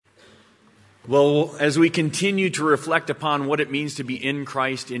Well, as we continue to reflect upon what it means to be in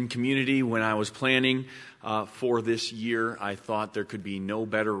Christ in community, when I was planning for this year, I thought there could be no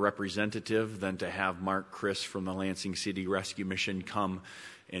better representative than to have Mark Chris from the Lansing City Rescue Mission come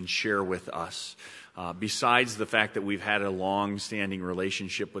and share with us. Besides the fact that we've had a long-standing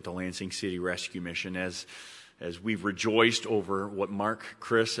relationship with the Lansing City Rescue Mission, as we've rejoiced over what Mark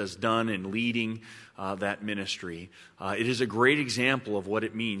Chris has done in leading that ministry, it is a great example of what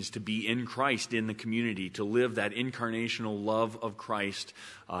it means to be in Christ in the community, to live that incarnational love of Christ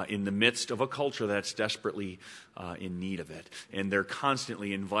in the midst of a culture that's desperately in need of it. And they're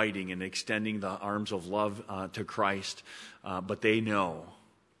constantly inviting and extending the arms of love to Christ, but they know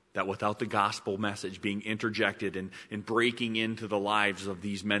that without the gospel message being interjected and breaking into the lives of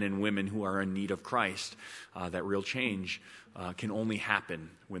these men and women who are in need of Christ, that real change can only happen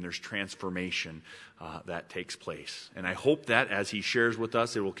when there's transformation that takes place. And I hope that as he shares with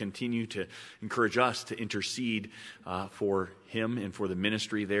us, it will continue to encourage us to intercede for him and for the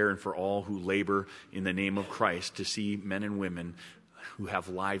ministry there and for all who labor in the name of Christ to see men and women who have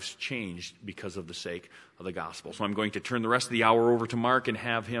lives changed because of the sake of the gospel. So I'm going to turn the rest of the hour over to Mark and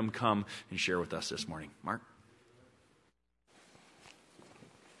have him come and share with us this morning. Mark?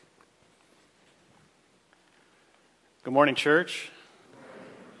 Good morning, church.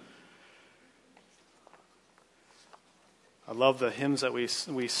 I love the hymns that we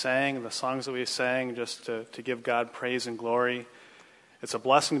sang and the songs that we sang just to give God praise and glory. It's a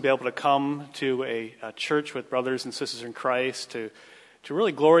blessing to be able to come to a church with brothers and sisters in Christ, to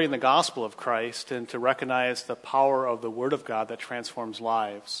really glory in the gospel of Christ and to recognize the power of the Word of God that transforms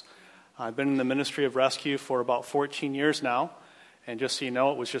lives. I've been in the ministry of rescue for about 14 years now, and just so you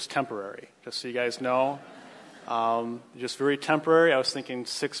know, it was just temporary. Just so you guys know, just very temporary. I was thinking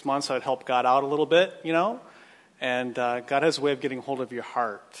 6 months I would help God out a little bit, and God has a way of getting hold of your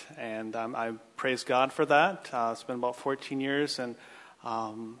heart, and I praise God for that. It's been about 14 years, and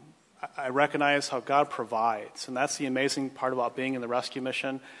I recognize how God provides, and that's the amazing part about being in the rescue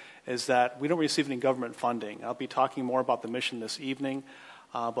mission, is that we don't receive any government funding. I'll be talking more about the mission this evening,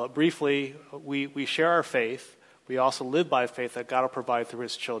 but briefly, we share our faith. We also live by faith that God will provide through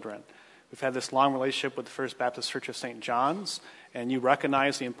His children. We've had this long relationship with the First Baptist Church of St. John's, and you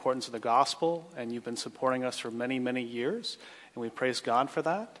recognize the importance of the gospel, and you've been supporting us for many, many years, and we praise God for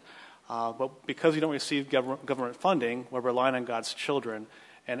that. But because we don't receive government funding, we're relying on God's children.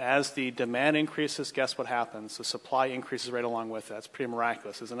 And as the demand increases, guess what happens? The supply increases right along with it. That's pretty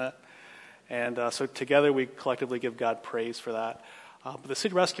miraculous, isn't it? And so together we collectively give God praise for that. But the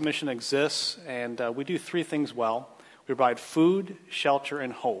City Rescue Mission exists, and we do three things well. We provide food, shelter,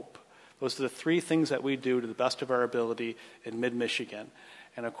 and hope. Those are the three things that we do to the best of our ability in mid-Michigan.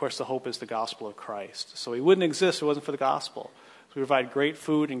 And of course, the hope is the gospel of Christ. So we wouldn't exist if it wasn't for the gospel. So we provide great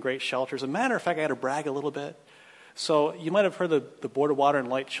food and great shelters. As a matter of fact, I had to brag a little bit. So you might have heard the Board of Water and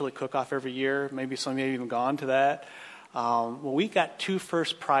Light Chili Cook-Off every year. Maybe some of you have even gone to that. Well, we got 2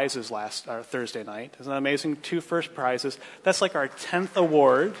 first prizes Thursday night. Isn't that amazing? 2 first prizes. That's like our 10th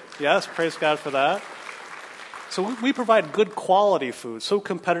award. Yes, praise God for that. So we provide good quality food. So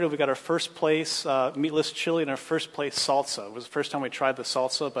competitive. We got our first place meatless chili and our first place salsa. It was the first time we tried the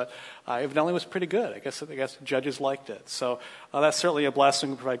salsa, but evidently it was pretty good. I guess the judges liked it. So that's certainly a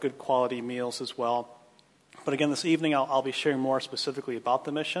blessing. We provide good quality meals as well. But again, this evening I'll be sharing more specifically about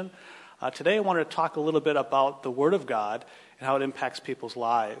the mission. Today I wanted to talk a little bit about the Word of God and how it impacts people's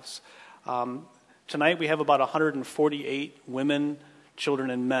lives. Tonight we have about 148 women, children,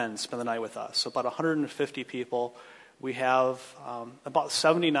 and men spend the night with us. So about 150 people. We have about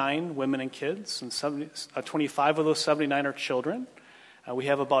 79 women and kids, and 25 of those 79 are children. We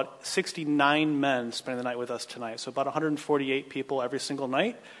have about 69 men spending the night with us tonight. So about 148 people every single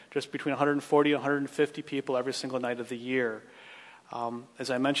night, just between 140 and 150 people every single night of the year.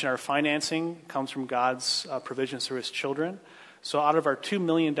 As I mentioned, our financing comes from God's provisions through His children. So out of our $2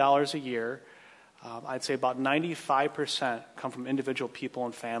 million a year, I'd say about 95% come from individual people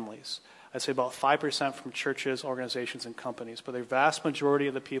and families. I'd say about 5% from churches, organizations, and companies. But the vast majority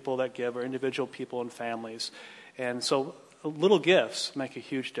of the people that give are individual people and families. And so little gifts make a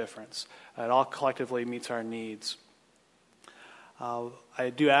huge difference. It all collectively meets our needs.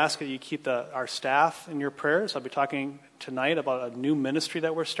 I do ask that you keep our staff in your prayers. I'll be talking tonight about a new ministry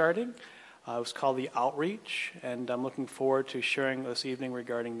that we're starting. It was called The Outreach, and I'm looking forward to sharing this evening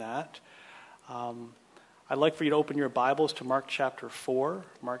regarding that. I'd like for you to open your Bibles to Mark chapter 4.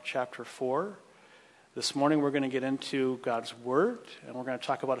 Mark chapter 4. This morning we're going to get into God's Word, and we're going to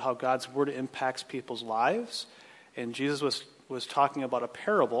talk about how God's Word impacts people's lives. And Jesus was talking about a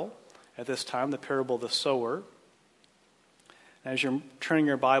parable at this time, the parable of the sower. As you're turning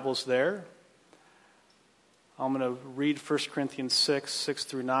your Bibles there, I'm going to read 1 Corinthians 6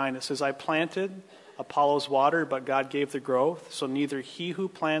 through 9. It says, I planted, Apollos watered, but God gave the growth. So neither he who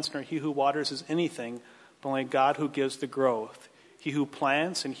plants nor he who waters is anything, but only God who gives the growth. He who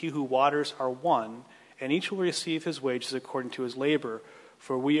plants and he who waters are one, and each will receive his wages according to his labor,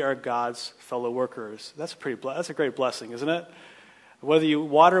 for we are God's fellow workers. That's a great blessing, isn't it? Whether you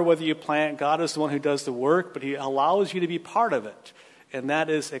water, whether you plant, God is the one who does the work, but he allows you to be part of it, and that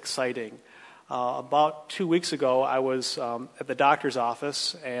is exciting. About 2 weeks ago, I was at the doctor's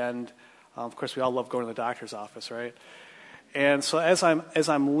office, and of course, we all love going to the doctor's office, right? And so as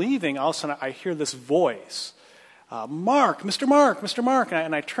I'm leaving, all of a sudden I hear this voice, Mark, Mr. Mark,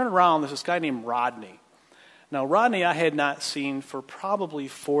 and I turn around. There's this guy named Rodney. Now, Rodney I had not seen for probably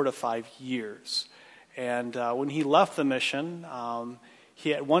 4 to 5 years. And when he left the mission,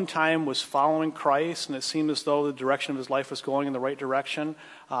 he at one time was following Christ, and it seemed as though the direction of his life was going in the right direction.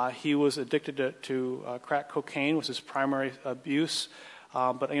 He was addicted to crack cocaine, was his primary abuse.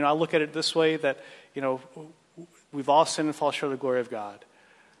 But I look at it this way, that we've all sinned and fall short of the glory of God.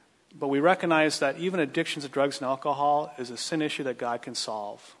 But we recognize that even addictions to drugs and alcohol is a sin issue that God can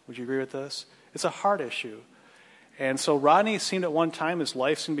solve. Would you agree with this? It's a heart issue. And so Rodney seemed at one time his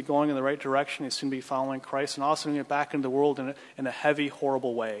life seemed to be going in the right direction. He seemed to be following Christ, and all of a sudden he went back into the world in a heavy,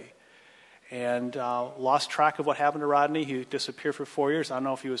 horrible way. And lost track of what happened to Rodney. He disappeared for 4 years. I don't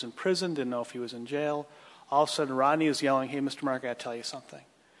know if he was in prison, didn't know if he was in jail. All of a sudden Rodney was yelling, hey, Mr. Mark, I got to tell you something.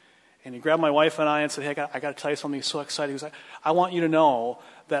 And he grabbed my wife and I and said, hey, I got to tell you something. He's so excited. He was like, I want you to know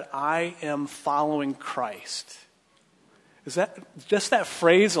that I am following Christ. Is that just that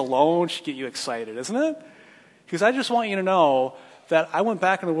phrase alone should get you excited, isn't it? Because I just want you to know that I went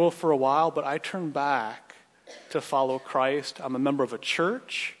back in the world for a while, but I turned back to follow Christ. I'm a member of a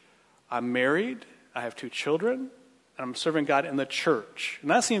church. I'm married. I have 2 children. And I'm serving God in the church. And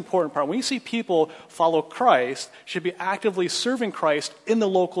that's the important part. When you see people follow Christ, should be actively serving Christ in the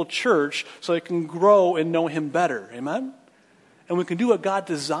local church so they can grow and know him better. Amen? And we can do what God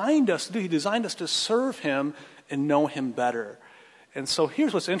designed us to do. He designed us to serve him and know him better. And so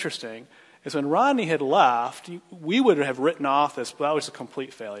here's what's interesting, is when Rodney had left, we would have written off this, but that was a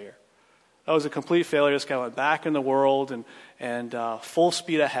complete failure. That was a complete failure. This guy went back in the world and full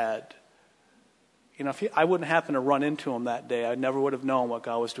speed ahead. If I wouldn't happen to run into him that day, I never would have known what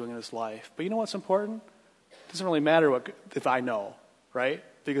God was doing in his life. But you know what's important? It doesn't really matter if I know, right?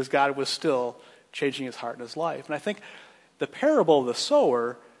 Because God was still changing his heart and his life. And I think the parable of the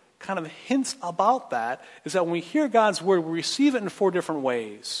sower kind of hints about that, is that when we hear God's word, we receive it in 4 different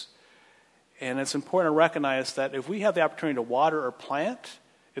ways. And it's important to recognize that if we have the opportunity to water or plant,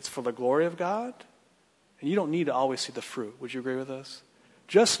 it's for the glory of God. And you don't need to always see the fruit. Would you agree with this?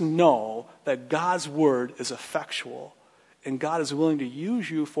 Just know that God's word is effectual, and God is willing to use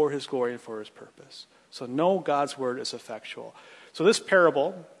you for his glory and for his purpose. So know God's word is effectual. So this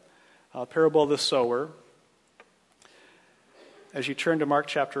parable of the sower, as you turn to Mark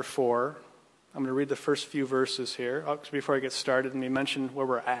chapter 4, I'm going to read the first few verses here. Before I get started, let me mention where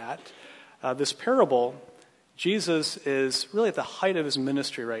we're at. This parable, Jesus is really at the height of his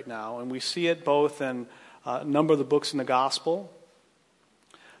ministry right now, and we see it both in a number of the books in the gospel.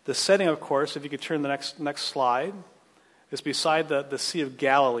 The setting, of course, if you could turn the next slide, is beside the Sea of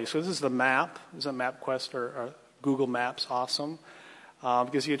Galilee. So this is the map. This is a MapQuest or Google Maps. Awesome.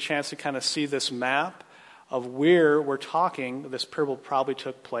 Gives you a chance to kind of see this map of where we're talking. This parable probably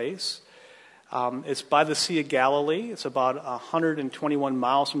took place. It's by the Sea of Galilee. It's about 121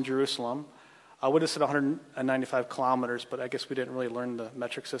 miles from Jerusalem. I would have said 195 kilometers, but I guess we didn't really learn the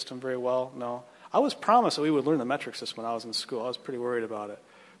metric system very well. No. I was promised that we would learn the metric system when I was in school. I was pretty worried about it.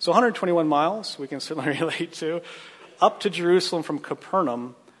 So 121 miles, we can certainly relate to, up to Jerusalem from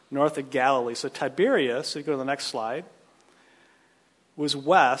Capernaum, north of Galilee. So Tiberias, if you go to the next slide, was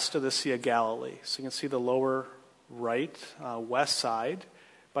west of the Sea of Galilee. So you can see the lower right, west side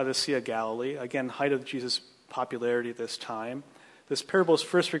by the Sea of Galilee. Again, height of Jesus' popularity at this time. This parable is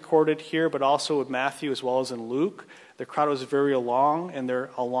first recorded here, but also with Matthew as well as in Luke. The crowd was very long, and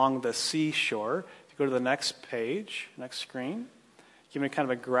they're along the seashore. If you go to the next page, next screen, giving kind of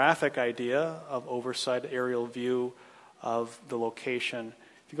a graphic idea of oversight aerial view of the location.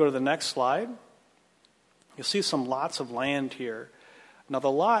 If you go to the next slide, you'll see some lots of land here. Now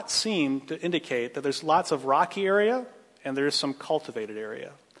the lots seem to indicate that there's lots of rocky area and there's some cultivated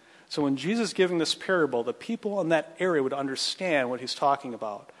area. So when Jesus is giving this parable, the people in that area would understand what he's talking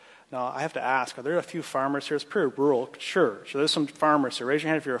about. Now I have to ask, are there a few farmers here? It's pretty rural church. So there's some farmers here. Raise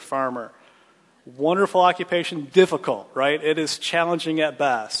your hand if you're a farmer. Wonderful occupation, difficult, right? It is challenging at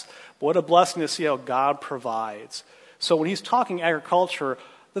best. But what a blessing to see how God provides. So when he's talking agriculture,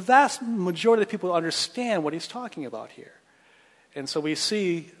 the vast majority of people understand what he's talking about here. And so we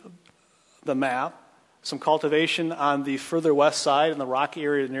see the map, some cultivation on the further west side in the rocky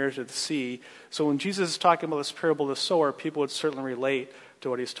area near to the sea. So when Jesus is talking about this parable of the sower, people would certainly relate to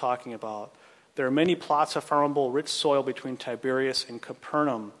what he's talking about. There are many plots of farmable, rich soil between Tiberias and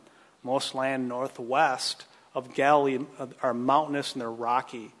Capernaum. Most land northwest of Galilee are mountainous and they're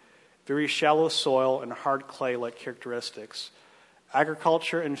rocky. Very shallow soil and hard clay-like characteristics.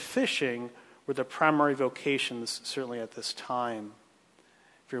 Agriculture and fishing were the primary vocations, certainly at this time.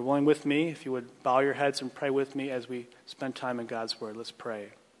 If you're willing with me, if you would bow your heads and pray with me as we spend time in God's Word, let's pray.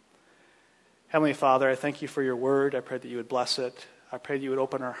 Heavenly Father, I thank you for your Word. I pray that you would bless it. I pray that you would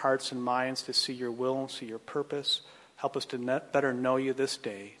open our hearts and minds to see your will and see your purpose. Help us to better know you this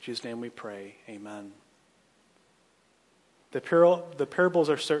day. In Jesus' name we pray. Amen. The parables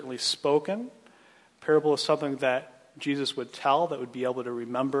are certainly spoken. Parable is something that Jesus would tell that would be able to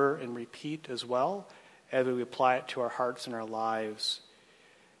remember and repeat as well as we apply it to our hearts and our lives.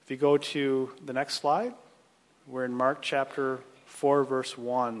 If you go to the next slide, we're in Mark chapter 4, verse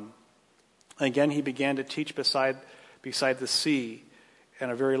 1. Again, he began to teach beside the sea,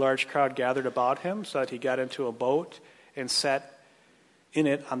 and a very large crowd gathered about him, so that he got into a boat and sat in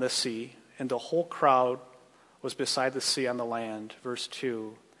it on the sea, and the whole crowd was beside the sea on the land. Verse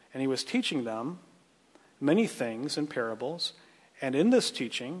 2. And he was teaching them many things in parables, and in this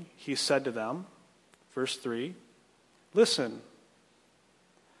teaching he said to them, verse 3, listen,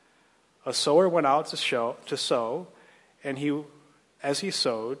 a sower went out to sow, and as he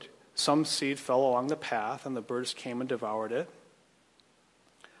sowed, some seed fell along the path, and the birds came and devoured it.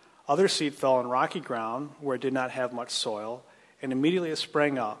 Other seed fell on rocky ground, where it did not have much soil, and immediately it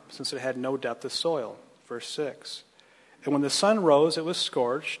sprang up, since it had no depth of soil. Verse 6. And when the sun rose, it was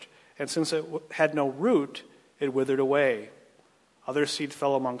scorched, and since it had no root, it withered away. Other seed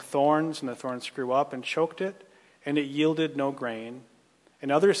fell among thorns, and the thorns grew up and choked it, and it yielded no grain.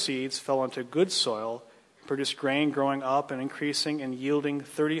 And other seeds fell into good soil, produced grain growing up and increasing and yielding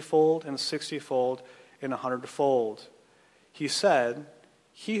 30-fold and 60-fold and 100-fold. He said,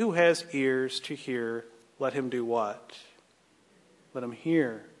 he who has ears to hear, let him do what? Let him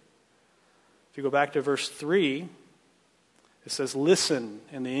hear. If you go back to verse 3, it says listen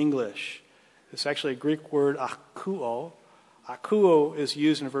in the English. It's actually a Greek word, akuo. Akuo is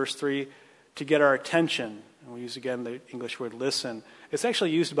used in verse 3 to get our attention. And we use again the English word listen. It's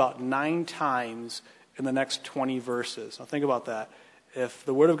actually used about 9 times in the next 20 verses. Now think about that. If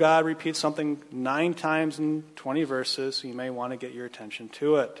the Word of God repeats something 9 times in 20 verses, you may want to get your attention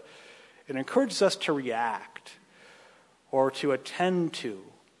to it. It encourages us to react or to attend to.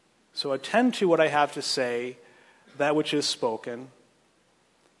 So attend to what I have to say, that which is spoken.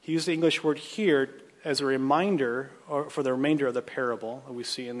 He used the English word here as a reminder, or for the remainder of the parable that we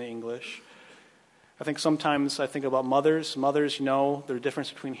see in the English. I think sometimes I think about mothers. Mothers know the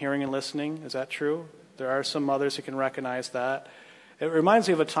difference between hearing and listening. Is that true? There are some mothers who can recognize that. It reminds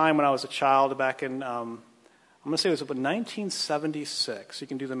me of a time when I was a child back in, I'm going to say it was about 1976. You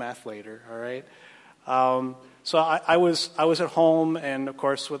can do the math later, all right? So I was at home, and of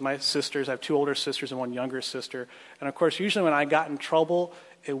course with my sisters. I have 2 older sisters and 1 younger sister. And of course, usually when I got in trouble,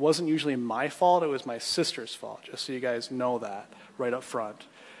 it wasn't usually my fault. It was my sister's fault, just so you guys know that right up front.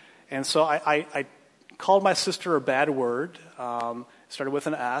 And so I called my sister a bad word. It started with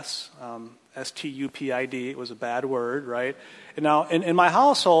an S, S-T-U-P-I-D. It was a bad word, right? And now, in my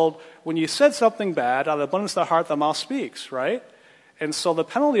household, when you said something bad, out of the abundance of the heart, the mouth speaks, right? And so the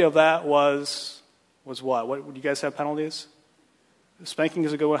penalty of that was what? What do you guys have penalties? Spanking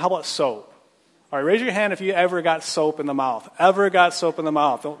is a good one. How about soap? All right, raise your hand if you ever got soap in the mouth. Ever got soap in the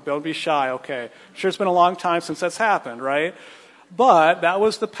mouth? Don't be shy, okay. I'm sure it's been a long time since that's happened, right? But that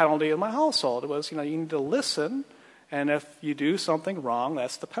was the penalty in my household. It was, you need to listen, and if you do something wrong,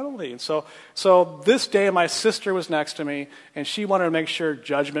 that's the penalty. And so this day, my sister was next to me, and she wanted to make sure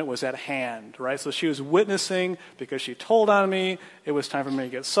judgment was at hand, right? So she was witnessing because she told on me. It was time for me to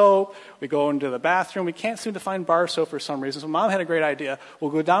get soap. We go into the bathroom. We can't seem to find bar soap for some reason. So Mom had a great idea.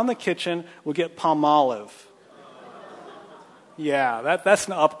 We'll go down the kitchen. We'll get Palmolive. Yeah, that's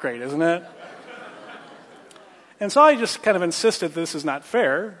an upgrade, isn't it? And so I just kind of insisted this is not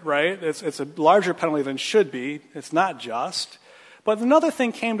fair, right? It's a larger penalty than should be. It's not just. But another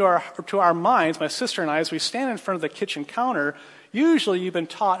thing came to our minds, my sister and I, as we stand in front of the kitchen counter. Usually you've been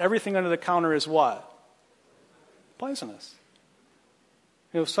taught everything under the counter is what? Poisonous.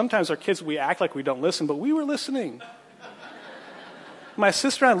 Sometimes our kids, we act like we don't listen, but we were listening. My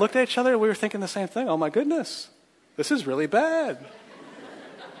sister and I looked at each other, and we were thinking the same thing. Oh my goodness, this is really bad.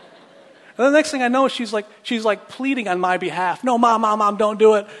 And the next thing I know, she's like pleading on my behalf. No, Mom, don't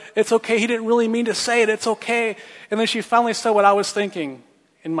do it. It's okay. He didn't really mean to say it. It's okay. And then she finally said what I was thinking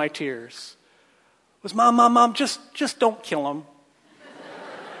in my tears. It was, Mom, just don't kill him.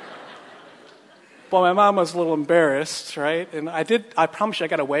 Well, my mom was a little embarrassed, right? And I promise you I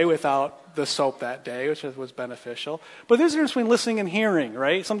got away without the soap that day, which was beneficial. But there's a difference between listening and hearing,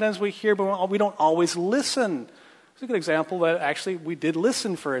 right? Sometimes we hear, but we don't always listen. It's a good example that actually we did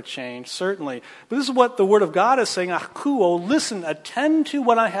listen for a change, certainly. But this is what the Word of God is saying. Akuo, listen, attend to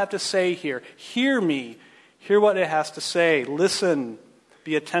what I have to say here. Hear me. Hear what it has to say. Listen.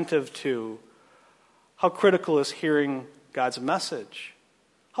 Be attentive to. How critical is hearing God's message?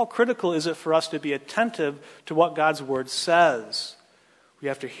 How critical is it for us to be attentive to what God's Word says? We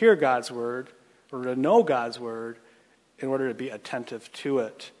have to hear God's Word, in order to know God's Word, in order to be attentive to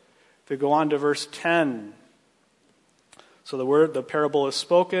it. If we go on to verse 10. So the parable is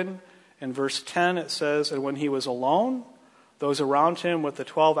spoken. In verse 10 it says, and when he was alone, those around him with the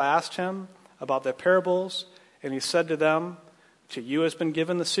 12 asked him about the parables, and he said to them, to you has been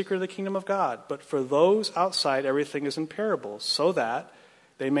given the secret of the kingdom of God, but for those outside everything is in parables, so that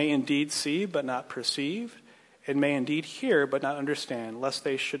they may indeed see but not perceive, and may indeed hear but not understand, lest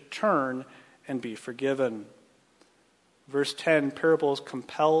they should turn and be forgiven. Verse 10, parables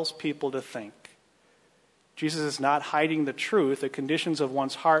compels people to think. Jesus is not hiding the truth. The conditions of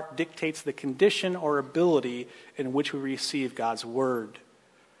one's heart dictates the condition or ability in which we receive God's word.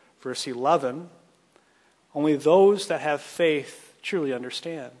 Verse 11, only those that have faith truly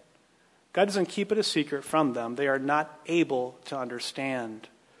understand. God doesn't keep it a secret from them. They are not able to understand.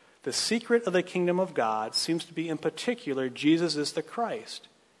 The secret of the kingdom of God seems to be, in particular, Jesus is the Christ.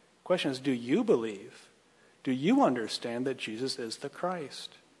 The question is, do you believe? Do you understand that Jesus is the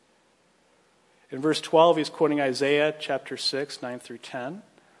Christ? In verse 12, he's quoting Isaiah chapter 6, 9 through 10.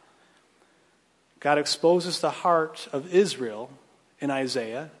 God exposes the heart of Israel in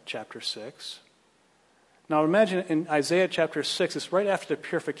Isaiah chapter 6. Now imagine in Isaiah chapter 6, it's right after the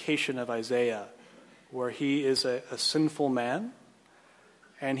purification of Isaiah, where he is a sinful man,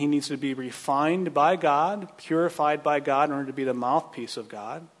 and he needs to be refined by God, purified by God in order to be the mouthpiece of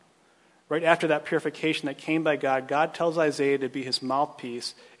God. Right after that purification that came by God, God tells Isaiah to be his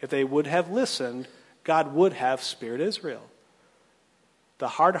mouthpiece. If they would have listened, God would have spared Israel. The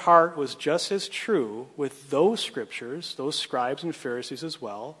hard heart was just as true with those scriptures, those scribes and Pharisees as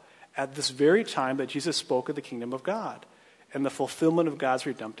well, at this very time that Jesus spoke of the kingdom of God and the fulfillment of God's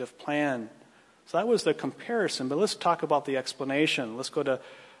redemptive plan. So that was the comparison, but let's talk about the explanation. Let's go to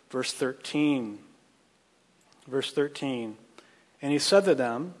verse 13. Verse 13. And he said to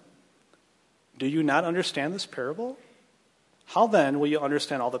them, do you not understand this parable? How then will you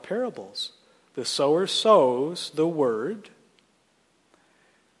understand all the parables? The sower sows the word,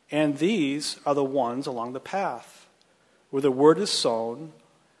 and these are the ones along the path, where the word is sown.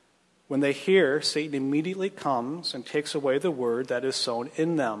 When they hear, Satan immediately comes and takes away the word that is sown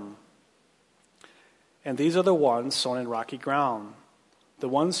in them. And these are the ones sown in rocky ground, the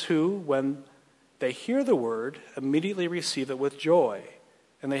ones who, when they hear the word, immediately receive it with joy,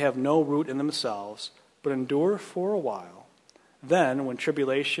 and they have no root in themselves, but endure for a while. Then, when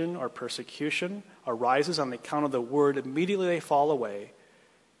tribulation or persecution arises on the account of the word, immediately they fall away.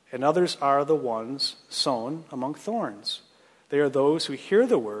 And others are the ones sown among thorns. They are those who hear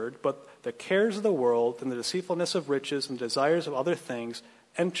the word, but the cares of the world and the deceitfulness of riches and desires of other things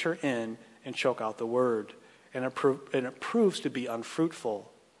enter in and choke out the word, and it proves to be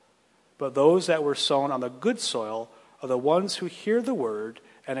unfruitful. But those that were sown on the good soil are the ones who hear the word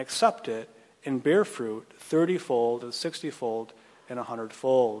and accept it and bear fruit 30-fold and 60-fold and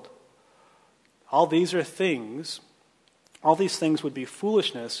 100-fold. All these things would be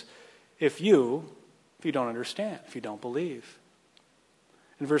foolishness if you don't understand, if you don't believe.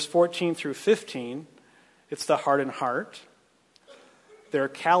 In verse 14 through 15, it's the hardened heart. They're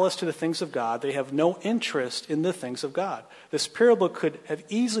callous to the things of God. They have no interest in the things of God. This parable could have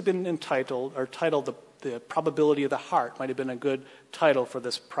easily been titled The Probability of the Heart. Might have been a good title for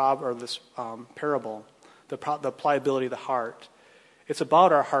this parable. The pliability of the heart. It's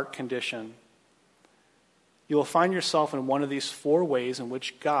about our heart condition. You will find yourself in one of these four ways in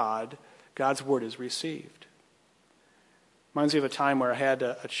which God's word is received. Reminds me of a time where I had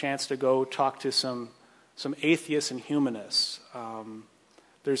a chance to go talk to some atheists and humanists.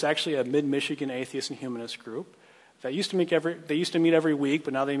 There's actually a Mid-Michigan atheist and humanist group that used to meet every week,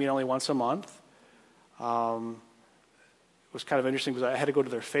 but now they meet only once a month. It was kind of interesting because I had to go to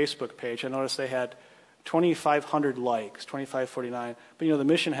their Facebook page. I noticed they had 2,500 likes, 2,549. But the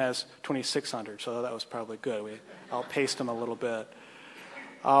mission has 2,600, so that was probably good. We outpaced them a little bit.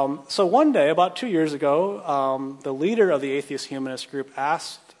 So one day, about 2 years ago, the leader of the atheist humanist group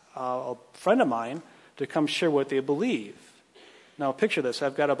asked a friend of mine to come share what they believe. Now picture this.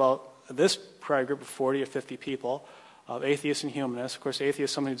 I've got about this prayer group of 40 or 50 people, atheists and humanists. Of course,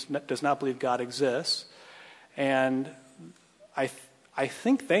 atheists is someone who does not believe God exists. And I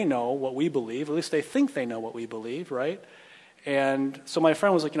think they know what we believe. At least they think they know what we believe, right? And so my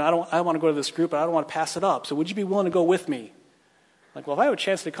friend was like, I want to go to this group, but I don't want to pass it up. So would you be willing to go with me? Like, well, if I have a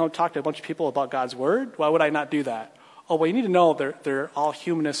chance to come talk to a bunch of people about God's Word, why would I not do that? Oh, well, you need to know they're all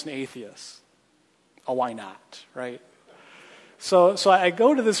humanists and atheists. Oh, why not, right? So I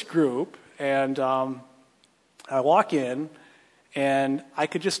go to this group, and I walk in, and I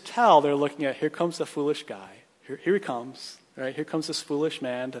could just tell they're looking at, here comes the foolish guy. Here he comes, right? Here comes this foolish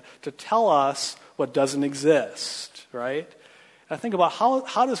man to tell us what doesn't exist, right? I think about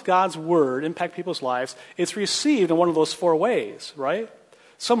how does God's Word impact people's lives? It's received in one of those four ways, right?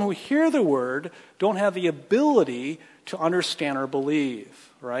 Some who hear the Word don't have the ability to understand or believe,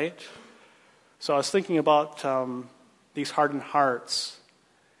 right? So I was thinking about these hardened hearts,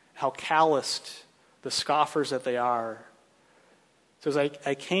 how calloused, the scoffers that they are. So as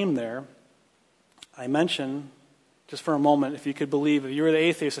I came there, I mentioned, just for a moment, if you could believe, if you were the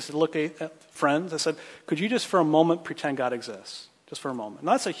atheist, I said, look, friends, I said, could you just for a moment pretend God exists? Just for a moment.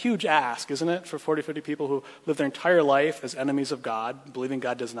 Now, that's a huge ask, isn't it, for 40, 50 people who live their entire life as enemies of God, believing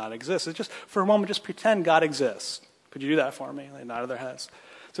God does not exist. It's just, for a moment, just pretend God exists. Could you do that for me? They nodded their heads.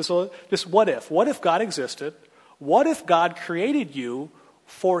 So just what if? What if God existed? What if God created you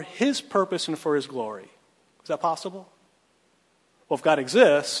for His purpose and for His glory? Is that possible? Well, if God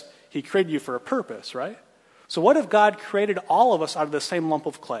exists, He created you for a purpose, right? So what if God created all of us out of the same lump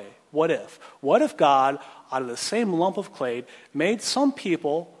of clay? What if? What if God, out of the same lump of clay, made some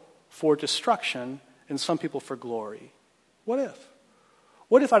people for destruction and some people for glory? What if?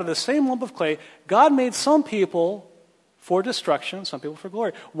 What if out of the same lump of clay, God made some people for destruction, some people for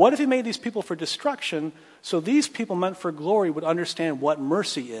glory? What if He made these people for destruction so these people meant for glory would understand what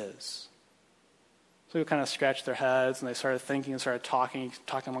mercy is? So they kind of scratched their heads, and they started thinking and started talking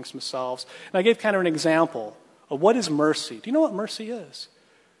amongst themselves. And I gave kind of an example of what is mercy. Do you know what mercy is?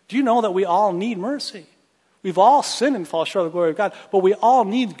 Do you know that we all need mercy? We've all sinned and fall short of the glory of God, but we all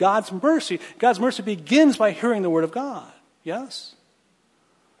need God's mercy. God's mercy begins by hearing the Word of God. Yes?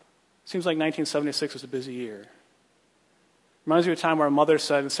 Seems like 1976 was a busy year. Reminds me of a time where a mother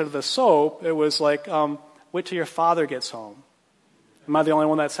said, instead of the soap, it was like, wait till your father gets home. Am I the only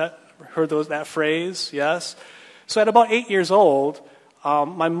one that's heard that phrase? Yes. So at about 8 years old,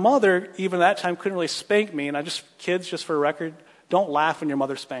 my mother, even at that time, couldn't really spank me. And kids, just for a record, don't laugh when your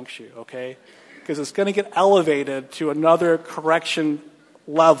mother spanks you, okay? Because it's going to get elevated to another correction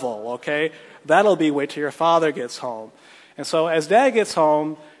level, okay? That'll be wait till your father gets home. And so as Dad gets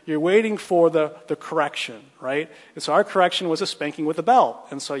home, you're waiting for the correction, right? And so our correction was a spanking with a belt.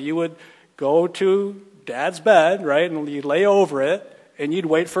 And so you would go to Dad's bed, right, and you'd lay over it, and you'd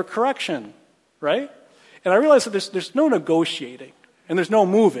wait for correction, right? And I realized that there's no negotiating, and there's no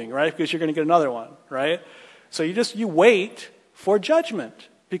moving, right, because you're going to get another one, right? So you wait for judgment,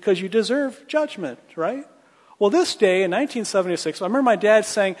 because you deserve judgment, right? Well, this day in 1976, I remember my dad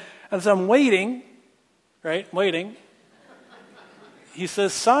saying, as I'm waiting, right, he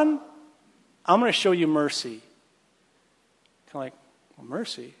says, son, I'm going to show you mercy. Kind of like, well,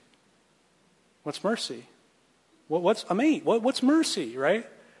 mercy? What's mercy? What's mercy, right?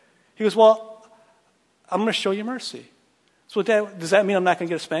 He goes, well, I'm going to show you mercy. So Dad, does that mean I'm not going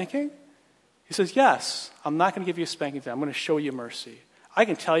to get a spanking? He says, yes, I'm not going to give you a spanking today. I'm going to show you mercy. I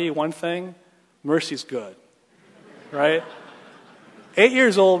can tell you one thing, mercy's good, right? 8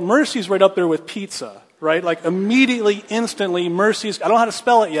 years old, mercy's right up there with pizza, right? Like immediately, instantly, mercy's, I don't know how to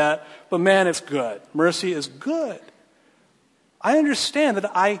spell it yet, but man, it's good. Mercy is good. I understand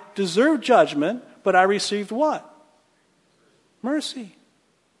that I deserve judgment, but I received what? Mercy.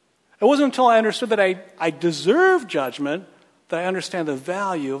 It wasn't until I understood that I deserve judgment that I understand the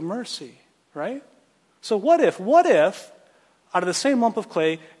value of mercy, right? So what if, out of the same lump of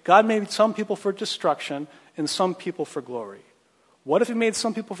clay, God made some people for destruction and some people for glory? What if He made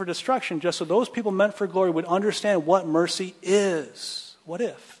some people for destruction just so those people meant for glory would understand what mercy is? What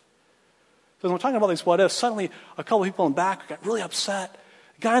if? So when we're talking about these what ifs, suddenly a couple of people in the back got really upset.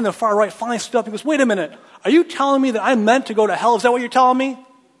 The guy on the far right finally stood up and goes, wait a minute, are you telling me that I'm meant to go to hell? Is that what you're telling me? I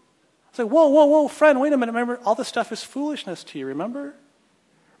was like, whoa, friend, wait a minute. Remember, all this stuff is foolishness to you, remember?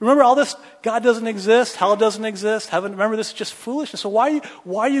 Remember all this, God doesn't exist, hell doesn't exist, heaven, remember this is just foolishness. So why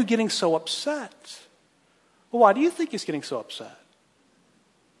are you getting so upset? Well, why do you think He's getting so upset?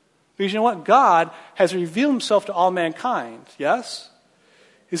 Because you know what? God has revealed Himself to all mankind, yes?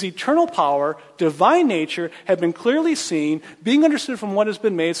 His eternal power, divine nature, have been clearly seen, being understood from what has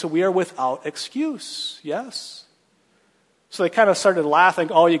been made, so we are without excuse. Yes? So they kind of started laughing.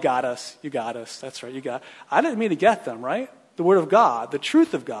 Oh, you got us. That's right, you got. I didn't mean to get them, right? The Word of God, the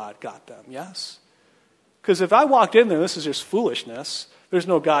truth of God got them, yes? Because if I walked in there, this is just foolishness. There's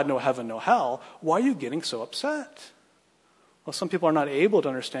no God, no heaven, no hell. Why are you getting so upset? Well, some people are not able to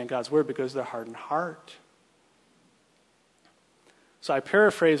understand God's Word because they're hardened heart. So I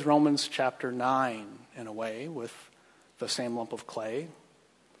paraphrase Romans chapter 9 in a way with the same lump of clay.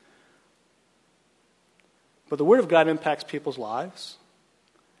 But the Word of God impacts people's lives.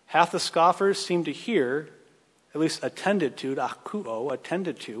 Half the scoffers seemed to hear, at least attended to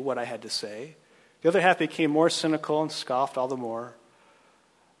what I had to say. The other half became more cynical and scoffed all the more.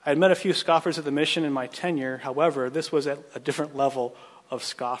 I had met a few scoffers at the mission in my tenure. However, this was at a different level of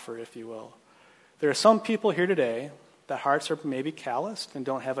scoffer, if you will. There are some people here today that hearts are maybe calloused and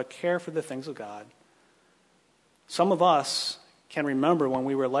don't have a care for the things of God. Some of us can remember when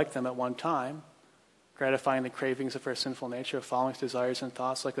we were like them at one time, gratifying the cravings of our sinful nature, following desires and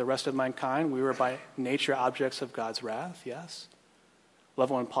thoughts like the rest of mankind. We were by nature objects of God's wrath, yes?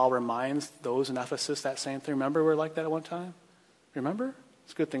 Love when Paul reminds those in Ephesus that same thing. Remember we were like that at one time? Remember?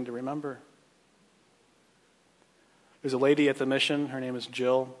 It's a good thing to remember. There's a lady at the mission. Her name is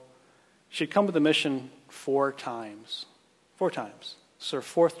Jill. She'd come to the mission 4 times. 4 times. It's her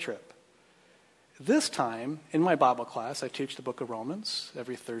 4th trip. This time, in my Bible class, I teach the book of Romans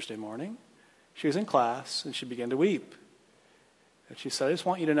every Thursday morning. She was in class, and she began to weep. And she said, I just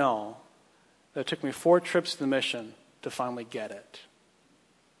want you to know that it took me 4 trips to the mission to finally get it.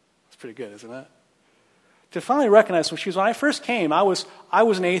 That's pretty good, isn't it? To finally recognize, when I first came, I was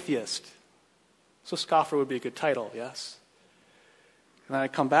an atheist. So scoffer would be a good title, yes? And then I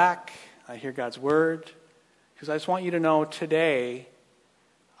come back, I hear God's word, because I just want you to know today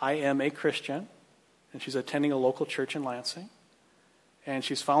I am a Christian, and she's attending a local church in Lansing, and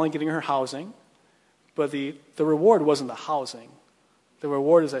she's finally getting her housing, but the reward wasn't the housing. The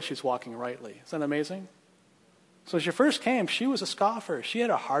reward is that she's walking rightly. Isn't that amazing? So as she first came, she was a scoffer. She had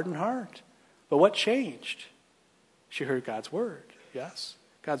a hardened heart. But what changed? She heard God's word, yes?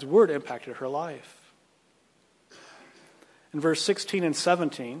 God's word impacted her life. In verse 16 and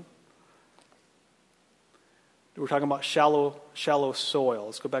 17, we're talking about shallow soil.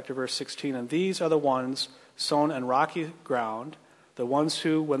 Let's go back to verse 16. And these are the ones sown in rocky ground, the ones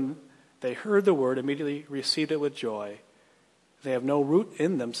who, when they heard the word, immediately received it with joy. They have no root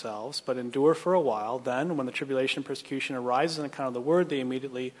in themselves, but endure for a while. Then, when the tribulation and persecution arises on account of the word, they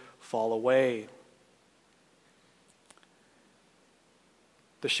immediately fall away.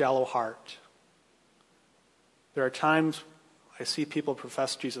 The shallow heart. There are times I see people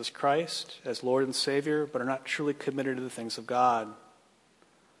profess Jesus Christ as Lord and Savior, but are not truly committed to the things of God.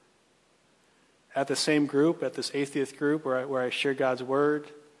 At the same group, at this atheist group where I share God's word,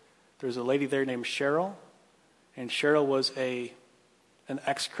 there's a lady there named Cheryl, and Cheryl was an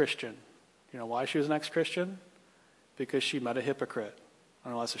ex-Christian. You know why she was an ex-Christian? Because she met a hypocrite. I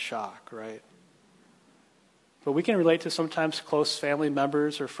know that's a shock, right? But we can relate to sometimes close family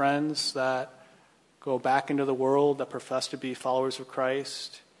members or friends that go back into the world that profess to be followers of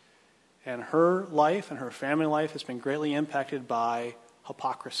Christ. And her life and her family life has been greatly impacted by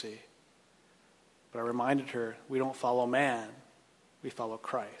hypocrisy. But I reminded her, we don't follow man, we follow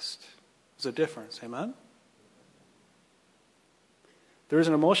Christ. There's a difference, amen? There is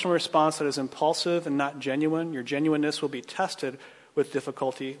an emotional response that is impulsive and not genuine. Your genuineness will be tested with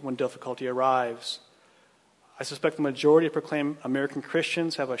difficulty when difficulty arrives. I suspect the majority of proclaimed American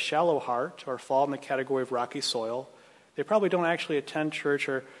Christians have a shallow heart or fall in the category of rocky soil. They probably don't actually attend church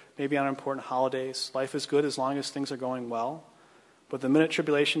or maybe on important holidays. Life is good as long as things are going well. But the minute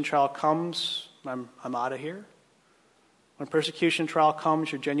tribulation trial comes, I'm out of here. When persecution trial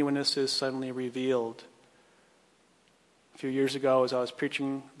comes, your genuineness is suddenly revealed. A few years ago, as I was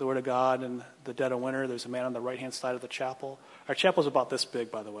preaching the Word of God in the dead of winter, there's a man on the right-hand side of the chapel. Our chapel's about this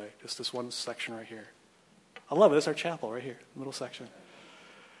big, by the way, just this one section right here. I love it. It's our chapel right here, middle section.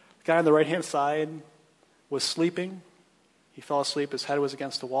 The guy on the right-hand side was sleeping. He fell asleep. His head was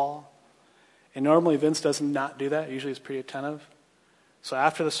against the wall. And normally Vince does not do that. Usually he's pretty attentive. So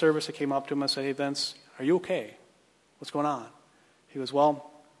after the service, I came up to him and said, hey, Vince, are you okay? What's going on? He goes,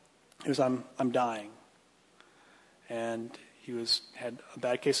 I'm dying. And he had a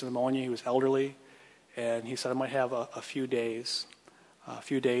bad case of pneumonia. He was elderly. And he said, I might have a few days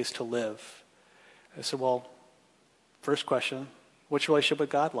to live. I said, well, first question, what's your relationship with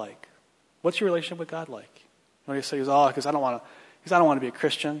God like? What's your relationship with God like? And he said, because I don't want to be a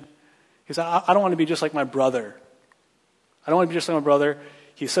Christian. He said, I don't want to be just like my brother. I don't want to be just like my brother.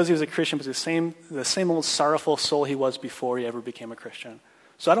 He says he was a Christian, but the same old sorrowful soul he was before he ever became a Christian.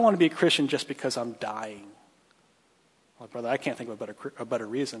 So I don't want to be a Christian just because I'm dying. Well, brother, I can't think of a better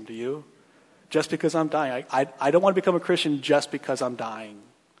reason. Do you? Just because I'm dying. I don't want to become a Christian just because I'm dying.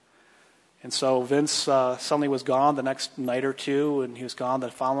 And so Vince suddenly was gone the next night or two, and he was gone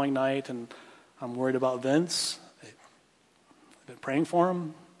the following night, and I'm worried about Vince. I've been praying for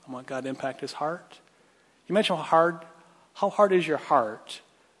him. I want God to impact his heart. You mentioned how hard is your heart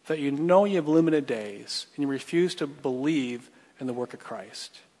that you know you have limited days and you refuse to believe in the work of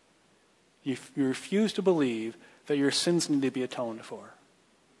Christ. You refuse to believe that your sins need to be atoned for.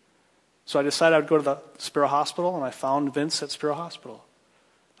 So I decided I would go to the Sparrow Hospital, and I found Vince at Sparrow Hospital.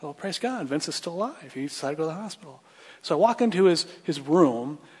 Oh, praise God, Vince is still alive. He decided to go to the hospital. So I walk into his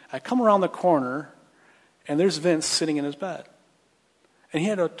room, I come around the corner, and there's Vince sitting in his bed. And he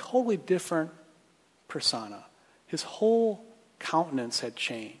had a totally different persona. His whole countenance had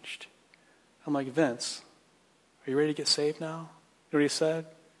changed. I'm like, Vince, are you ready to get saved now? You know what he said?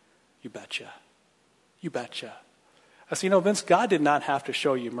 You betcha. You betcha. I said, Vince, God did not have to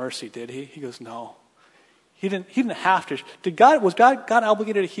show you mercy, did he? He goes, no. He didn't have to. Was God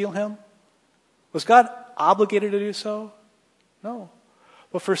obligated to heal him? Was God obligated to do so? No.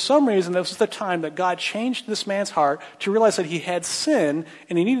 But for some reason, this was the time that God changed this man's heart to realize that he had sin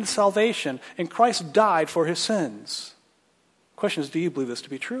and he needed salvation, and Christ died for his sins. The question is, do you believe this to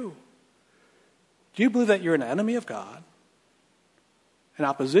be true? Do you believe that you're an enemy of God, in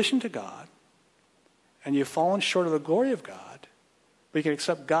opposition to God, and you've fallen short of the glory of God, but you can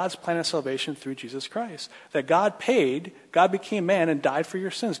accept God's plan of salvation through Jesus Christ? That God became man and died for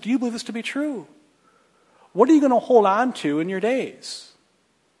your sins. Do you believe this to be true? What are you going to hold on to in your days?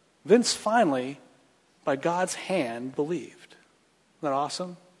 Vince finally, by God's hand, believed. Isn't that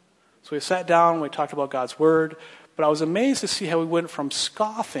awesome? So we sat down, we talked about God's word, but I was amazed to see how we went from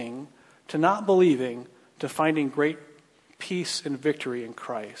scoffing to not believing to finding great peace and victory in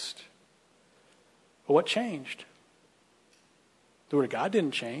Christ. But what changed? The Word of God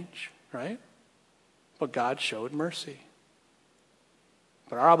didn't change, right? But God showed mercy.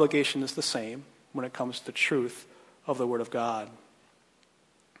 But our obligation is the same when it comes to the truth of the Word of God.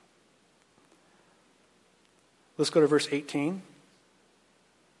 Let's go to verse 18.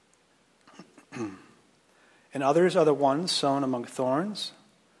 And others are the ones sown among thorns.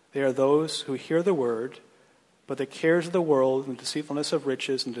 They are those who hear the word, but the cares of the world and deceitfulness of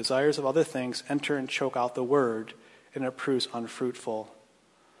riches and desires of other things enter and choke out the word, and it proves unfruitful.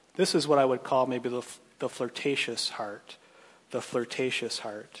 This is what I would call maybe the flirtatious heart. The flirtatious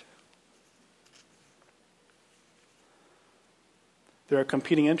heart. There are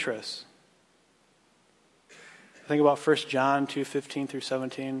competing interests. Think about 1 John 2:15 through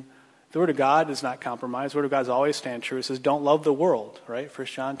 17. The Word of God is not compromised. The Word of God is always stand true. It says, don't love the world, right? 1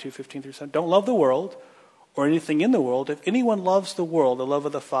 John 2:15 through 17. Don't love the world or anything in the world. If anyone loves the world, the love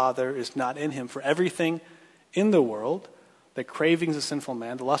of the Father is not in him. For everything in the world, the cravings of sinful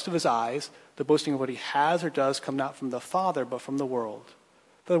man, the lust of his eyes, the boasting of what he has or does, come not from the Father, but from the world.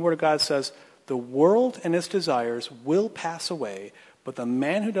 The Word of God says, the world and its desires will pass away, but the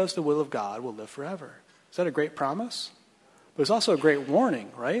man who does the will of God will live forever. Is that a great promise? But it's also a great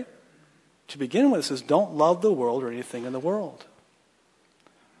warning, right? To begin with, it says, don't love the world or anything in the world.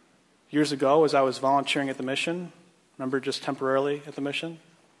 Years ago, as I was volunteering at the mission, remember just temporarily at the mission?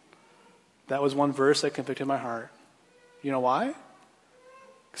 That was one verse that convicted my heart. You know why?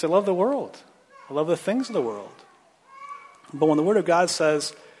 Because I love the world. I love the things of the world. But when the Word of God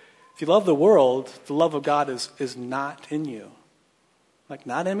says, if you love the world, the love of God is not in you. Like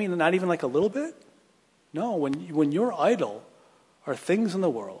not in me, not even like a little bit? No, when your idol are things in the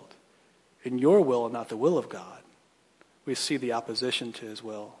world, in your will and not the will of God, we see the opposition to his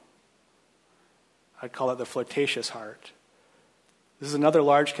will. I'd call it the flirtatious heart. This is another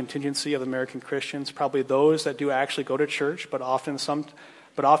large contingency of American Christians, probably those that do actually go to church, but often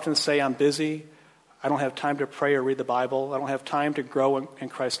say, I'm busy, I don't have time to pray or read the Bible, I don't have time to grow in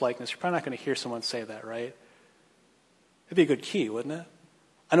Christ's likeness. You're probably not going to hear someone say that, right? It'd be a good key, wouldn't it?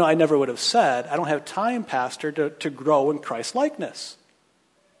 I know I never would have said, I don't have time, Pastor, to grow in Christ's likeness.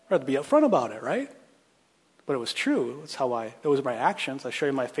 I'd rather be upfront about it, right? But it was true. It was my actions. I show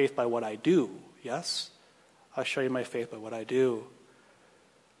you my faith by what I do. Yes? I'll show you my faith by what I do.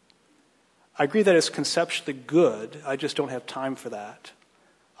 I agree that it's conceptually good. I just don't have time for that.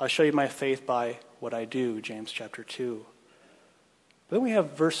 I'll show you my faith by what I do, James chapter 2. But then we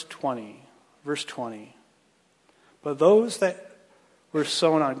have verse 20. Verse 20. But those that were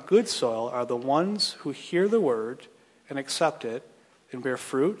sown on good soil are the ones who hear the word and accept it and bear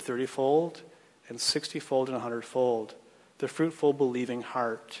fruit 30-fold and 60-fold and 100-fold. the fruitful, believing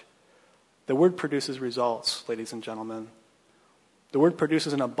heart. The word produces results, ladies and gentlemen. The word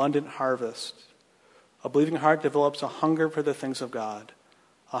produces an abundant harvest. A believing heart develops a hunger for the things of God,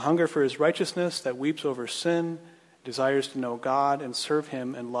 a hunger for his righteousness that weeps over sin, desires to know God and serve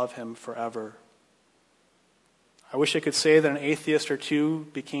him and love him forever. I wish I could say that an atheist or two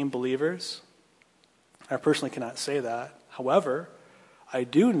became believers. I personally cannot say that. However, I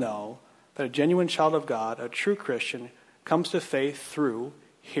do know that a genuine child of God, a true Christian, comes to faith through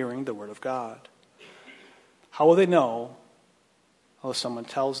hearing the word of God. How will they know? Unless someone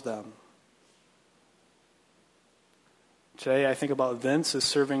tells them. Today I think about Vince as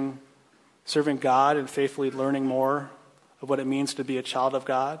serving God and faithfully learning more of what it means to be a child of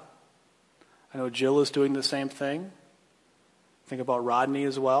God. I know Jill is doing the same thing. Think about Rodney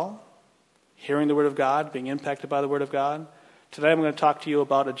as well. Hearing the word of God, being impacted by the word of God. Today I'm going to talk to you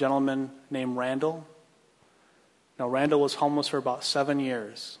about a gentleman named Randall. Now, Randall was homeless for about 7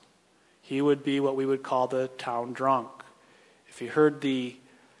 years. He would be what we would call the town drunk. If you heard the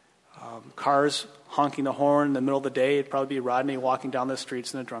cars honking the horn in the middle of the day, it'd probably be Rodney walking down the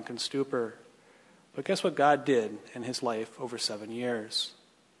streets in a drunken stupor. But guess what God did in his life over 7 years?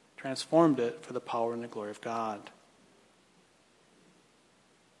 Transformed it for the power and the glory of God.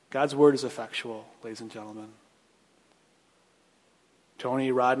 God's word is effectual, ladies and gentlemen.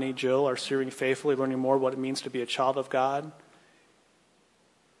 Tony, Rodney, Jill are serving faithfully, learning more what it means to be a child of God.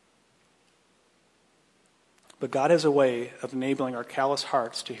 But God has a way of enabling our callous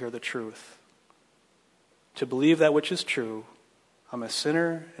hearts to hear the truth, to believe that which is true. I'm a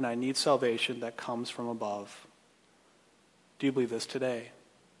sinner and I need salvation that comes from above. Do you believe this today?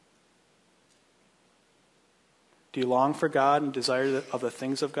 Do you long for God and desire of the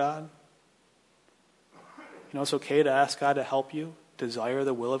things of God? You know, it's okay to ask God to help you, desire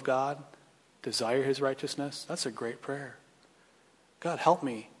the will of God, desire his righteousness. That's a great prayer. God, help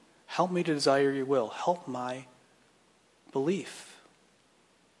me. Help me to desire your will. Help my belief.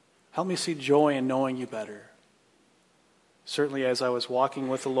 Help me see joy in knowing you better. Certainly as I was walking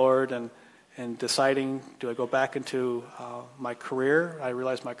with the Lord and deciding, do I go back into my career, I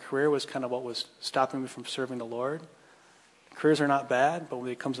realized my career was kind of what was stopping me from serving the Lord. Careers are not bad, but when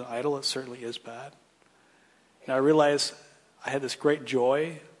it becomes an idol, it certainly is bad. And I realized I had this great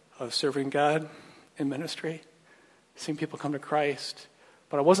joy of serving God in ministry, seeing people come to Christ,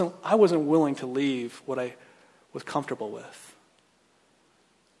 but I wasn't willing to leave what I was comfortable with.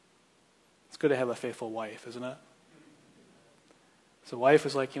 It's good to have a faithful wife, isn't it? So the wife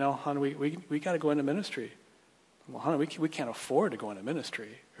is like, honey, we got to go into ministry. Well, honey, we can't afford to go into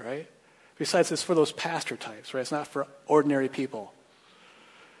ministry, right? Besides, it's for those pastor types, right? It's not for ordinary people.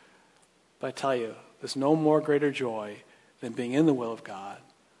 But I tell you, there's no more greater joy than being in the will of God,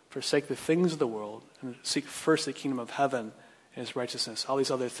 forsake the things of the world, and seek first the kingdom of heaven and his righteousness. All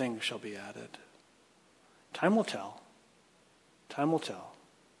these other things shall be added. Time will tell. Time will tell.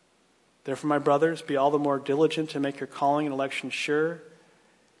 Therefore, my brothers, be all the more diligent to make your calling and election sure.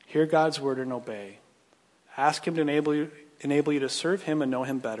 Hear God's word and obey. Ask him to enable you to serve him and know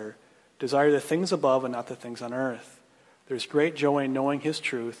him better. Desire the things above and not the things on earth. There's great joy in knowing his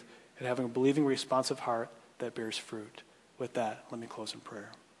truth and having a believing, responsive heart that bears fruit. With that, let me close in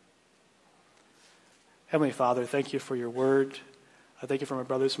prayer. Heavenly Father, thank you for your word. I thank you for my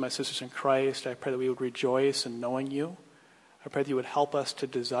brothers and my sisters in Christ. I pray that we would rejoice in knowing you. I pray that you would help us to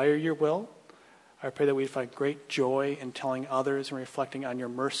desire your will. I pray that we'd find great joy in telling others and reflecting on your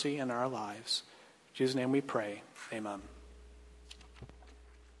mercy in our lives. In Jesus' name we pray. Amen.